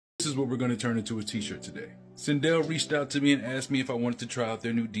This is what we're going to turn into a t-shirt today. Cendale reached out to me and asked me if I wanted to try out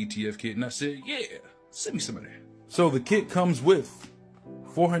their new DTF kit, and I said, yeah, send me some of that. So the kit comes with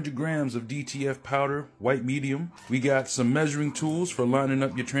 400 grams of DTF powder, white medium. We got some measuring tools for lining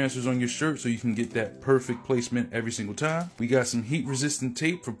up your transfers on your shirt so you can get that perfect placement every single time. We got some heat resistant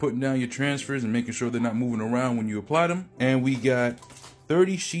tape for putting down your transfers and making sure they're not moving around when you apply them. And we got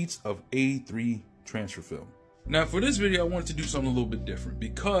 30 sheets of A3 transfer film. Now for this video, I wanted to do something a little bit different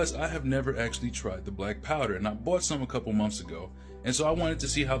because I have never actually tried the black powder, and I bought some a couple months ago. And so I wanted to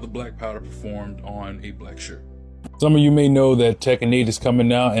see how the black powder performed on a black shirt. Some of you may know that Tekken 8 is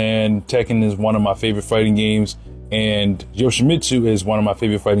coming out, and Tekken is one of my favorite fighting games, and Yoshimitsu is one of my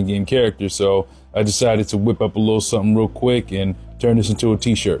favorite fighting game characters. So I decided to whip up a little something real quick and turn this into a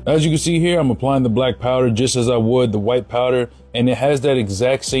t-shirt. As you can see here, I'm applying the black powder just as I would the white powder, and it has that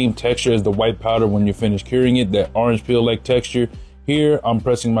exact same texture as the white powder when you finish curing it, that orange peel-like texture. Here, I'm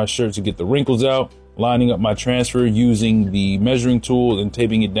pressing my shirt to get the wrinkles out, lining up my transfer using the measuring tool and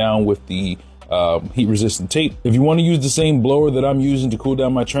taping it down with the heat resistant tape. If you want to use the same blower that I'm using to cool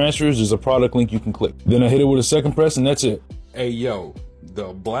down my transfers, there's a product link you can click. Then I hit it with a second press and that's it. Hey yo,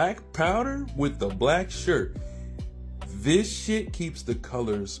 the black powder with the black shirt. This shit keeps the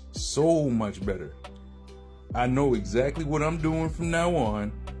colors so much better. I know exactly what I'm doing from now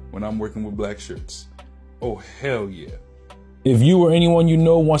on when I'm working with black shirts. Oh hell yeah. If you or anyone you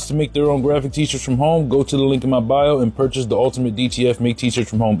know wants to make their own graphic t-shirts from home, go to the link in my bio and purchase the Ultimate DTF Make T-Shirts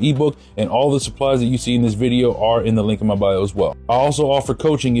from Home ebook, and all the supplies that you see in this video are in the link in my bio as well. I also offer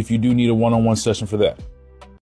coaching if you do need a one-on-one session for that.